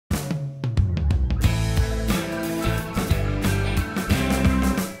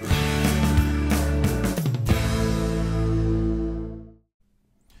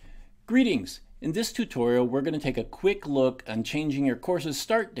Greetings! In this tutorial, we're going to take a quick look on changing your course's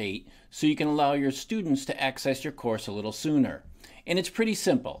start date so you can allow your students to access your course a little sooner. And it's pretty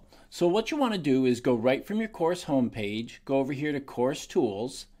simple. So what you want to do is go right from your course homepage, go over here to Course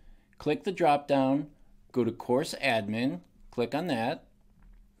Tools, click the drop down, go to Course Admin, click on that.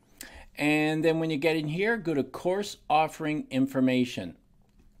 And then when you get in here, go to Course Offering Information.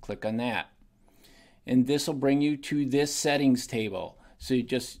 Click on that. And this will bring you to this settings table. So you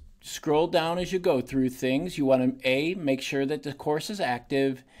just scroll down as you go through things. You want to A, make sure that the course is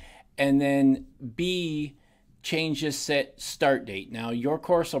active, and then B, change this set start date. Now your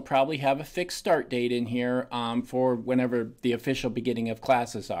course will probably have a fixed start date in here for whenever the official beginning of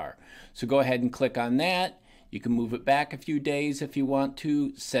classes are. So go ahead and click on that. You can move it back a few days if you want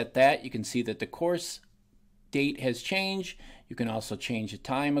to. Set that. You can see that the course date has changed. You can also change the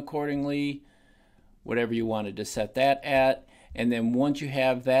time accordingly, whatever you wanted to set that at. And then once you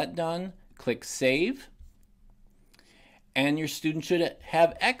have that done, click Save. And your student should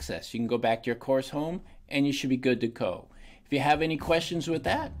have access. You can go back to your course home and you should be good to go. If you have any questions with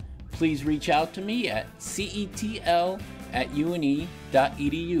that, please reach out to me at cetl@une.edu.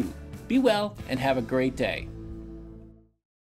 Be well and have a great day.